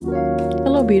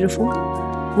Hello, beautiful.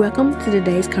 Welcome to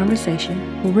today's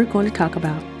conversation where we're going to talk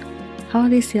about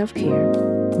holiday self-care,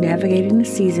 navigating the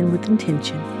season with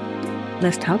intention.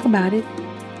 Let's talk about it.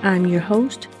 I'm your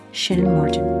host, Shannon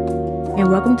Martin, and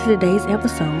welcome to today's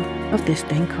episode of This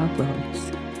Thing Called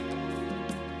Wellness.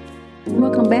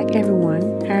 Welcome back,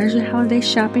 everyone. How's your holiday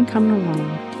shopping coming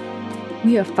along?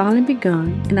 We have finally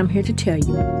begun, and I'm here to tell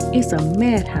you, it's a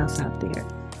madhouse out there.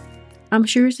 I'm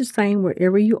sure it's the same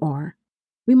wherever you are.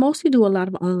 We mostly do a lot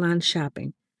of online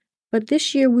shopping, but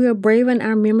this year we are braving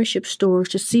our membership stores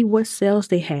to see what sales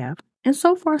they have, and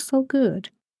so far so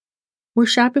good. We're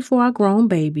shopping for our grown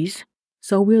babies,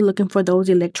 so we're looking for those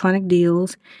electronic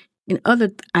deals and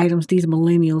other items these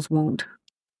millennials want.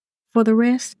 For the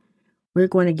rest, we're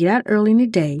going to get out early in the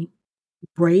day,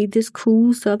 brave this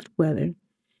cool southern weather,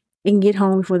 and get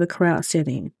home before the crowd set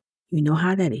in. You know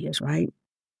how that is, right?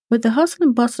 With the hustle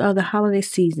and bustle of the holiday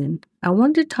season, I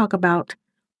wanted to talk about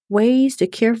ways to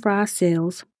care for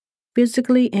ourselves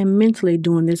physically and mentally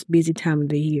during this busy time of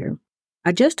the year.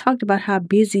 I just talked about how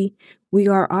busy we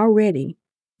are already,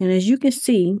 and as you can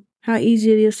see, how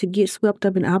easy it is to get swept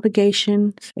up in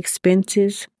obligations,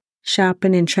 expenses,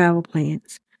 shopping, and travel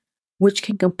plans, which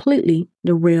can completely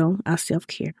derail our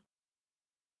self-care.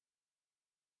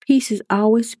 Peace is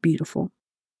always beautiful.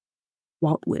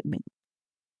 Walt Whitman.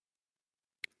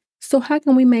 So how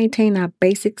can we maintain our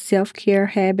basic self-care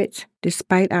habits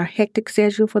despite our hectic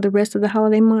schedule for the rest of the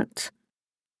holiday months?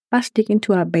 By sticking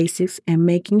to our basics and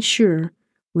making sure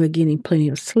we're getting plenty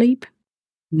of sleep,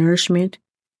 nourishment,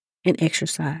 and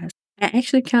exercise. I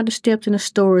actually count the steps in the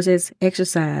stores as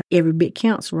exercise. Every bit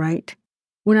counts, right?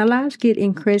 When our lives get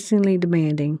increasingly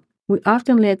demanding, we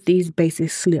often let these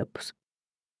basics slip,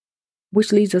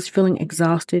 which leaves us feeling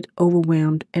exhausted,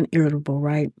 overwhelmed, and irritable,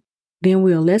 right? Then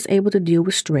we are less able to deal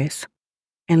with stress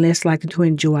and less likely to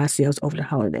enjoy ourselves over the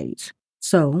holidays.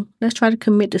 So let's try to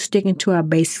commit to sticking to our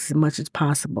basics as much as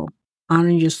possible.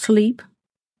 Honoring your sleep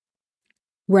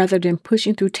rather than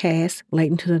pushing through tasks late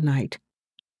into the night.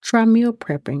 Try meal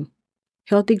prepping,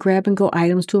 healthy grab-and-go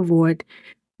items to avoid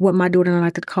what my daughter and I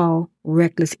like to call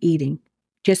reckless eating.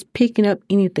 Just picking up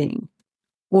anything,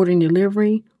 ordering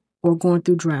delivery, or going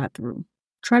through drive-thru.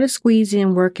 Try to squeeze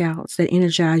in workouts that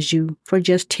energize you for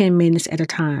just 10 minutes at a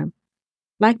time,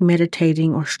 like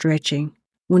meditating or stretching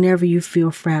whenever you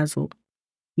feel frazzled.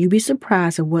 You'd be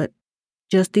surprised at what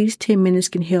just these 10 minutes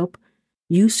can help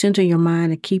you center your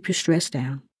mind and keep your stress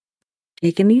down.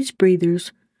 Taking these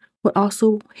breathers will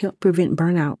also help prevent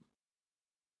burnout.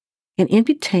 An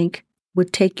empty tank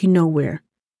would take you nowhere.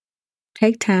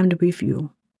 Take time to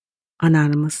refuel.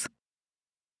 Anonymous.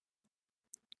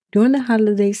 During the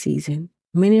holiday season,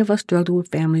 many of us struggle with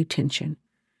family tension.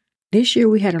 This year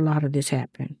we had a lot of this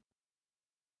happen.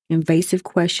 Invasive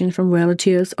questions from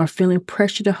relatives or feeling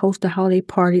pressure to host a holiday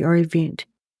party or event,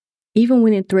 even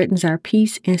when it threatens our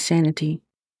peace and sanity.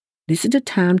 This is the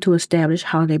time to establish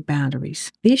holiday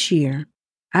boundaries. This year,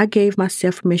 I gave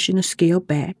myself permission to scale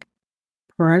back,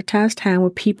 prioritize time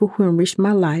with people who enriched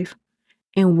my life,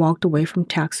 and walked away from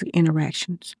toxic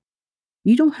interactions.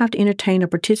 You don't have to entertain or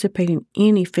participate in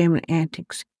any family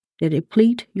antics that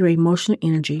deplete your emotional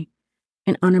energy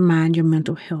and undermine your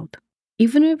mental health.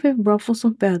 Even if it ruffles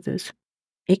some feathers,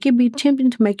 it can be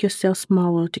tempting to make yourself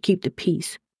smaller to keep the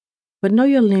peace, but know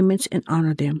your limits and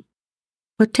honor them.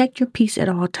 Protect your peace at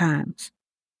all times.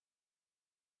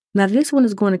 Now, this one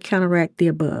is going to counteract the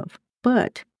above,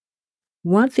 but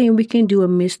one thing we can do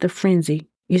amidst the frenzy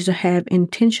is to have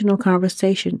intentional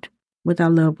conversations with our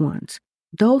loved ones,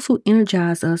 those who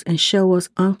energize us and show us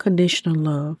unconditional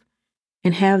love,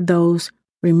 and have those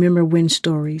remember when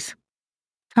stories,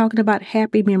 talking about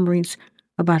happy memories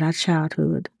about our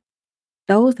childhood.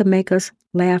 Those that make us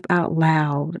laugh out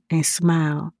loud and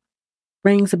smile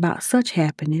brings about such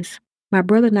happiness. My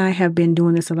brother and I have been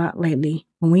doing this a lot lately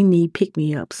when we need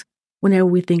pick-me-ups whenever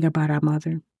we think about our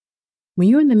mother. When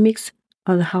you're in the mix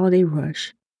of the holiday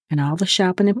rush and all the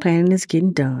shopping and planning is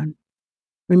getting done,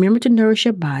 remember to nourish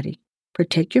your body,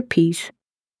 protect your peace,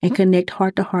 and connect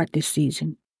heart to heart this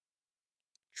season.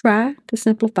 Try to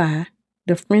simplify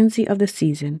the frenzy of the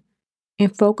season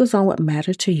and focus on what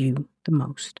matters to you the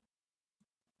most.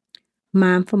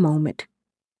 Mindful moment.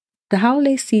 The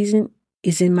holiday season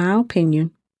is, in my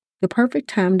opinion, the perfect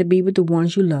time to be with the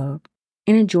ones you love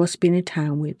and enjoy spending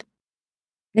time with.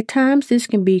 At times, this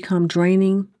can become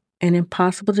draining and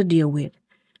impossible to deal with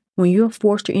when you are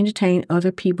forced to entertain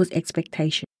other people's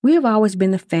expectations. We have always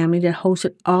been the family that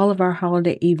hosted all of our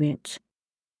holiday events.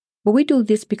 But we do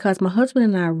this because my husband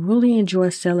and I really enjoy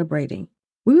celebrating.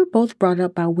 We were both brought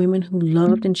up by women who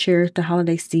loved and cherished the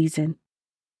holiday season,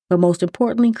 but most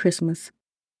importantly, Christmas.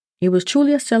 It was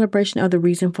truly a celebration of the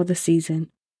reason for the season.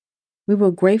 We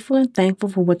were grateful and thankful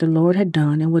for what the Lord had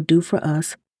done and would do for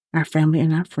us, our family,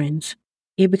 and our friends.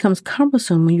 It becomes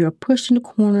cumbersome when you are pushed into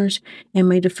corners and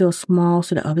made to feel small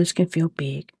so that others can feel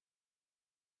big.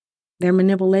 Their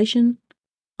manipulation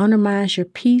undermines your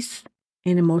peace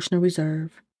and emotional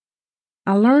reserve.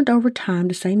 I learned over time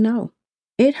to say no.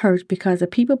 It hurts because the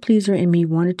people pleaser in me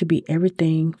wanted to be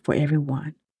everything for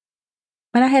everyone.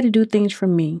 But I had to do things for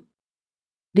me.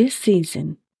 This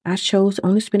season, I chose to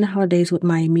only spend the holidays with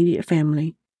my immediate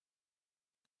family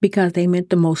because they meant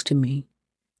the most to me,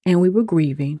 and we were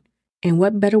grieving, and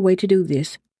what better way to do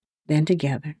this than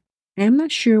together? I am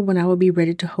not sure when I will be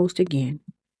ready to host again,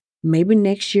 maybe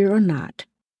next year or not,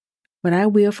 but I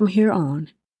will from here on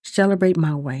celebrate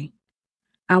my way.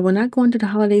 I will not go into the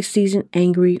holiday season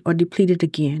angry or depleted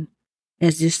again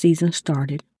as this season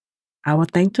started. I will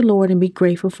thank the Lord and be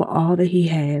grateful for all that He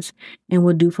has and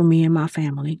will do for me and my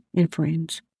family and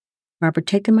friends by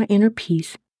protecting my inner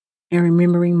peace and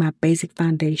remembering my basic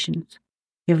foundations.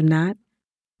 If not,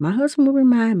 my husband will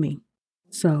remind me.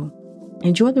 So,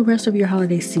 enjoy the rest of your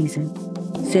holiday season.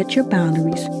 Set your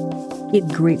boundaries, get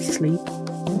great sleep,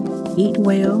 eat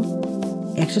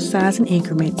well, exercise in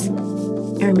increments,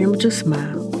 and remember to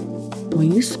smile.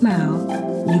 When you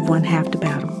smile, you've won half the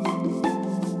battle.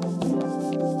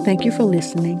 Thank you for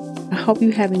listening. I hope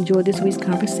you have enjoyed this week's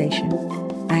conversation.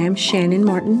 I am Shannon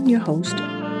Martin, your host.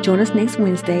 Join us next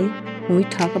Wednesday when we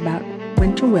talk about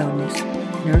winter wellness,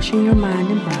 nourishing your mind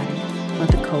and body for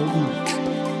the cold months.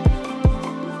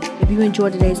 If you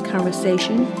enjoyed today's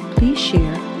conversation, please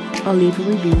share or leave a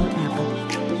review on Apple.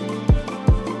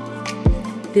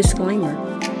 Disclaimer: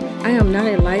 I am not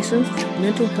a licensed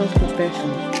mental health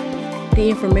professional. The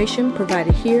information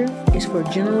provided here is for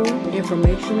general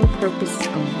informational purposes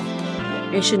only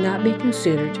and should not be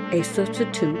considered a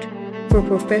substitute for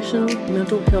professional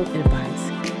mental health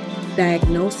advice,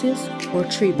 diagnosis, or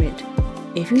treatment.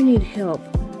 If you need help,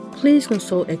 please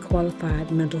consult a qualified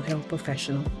mental health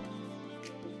professional.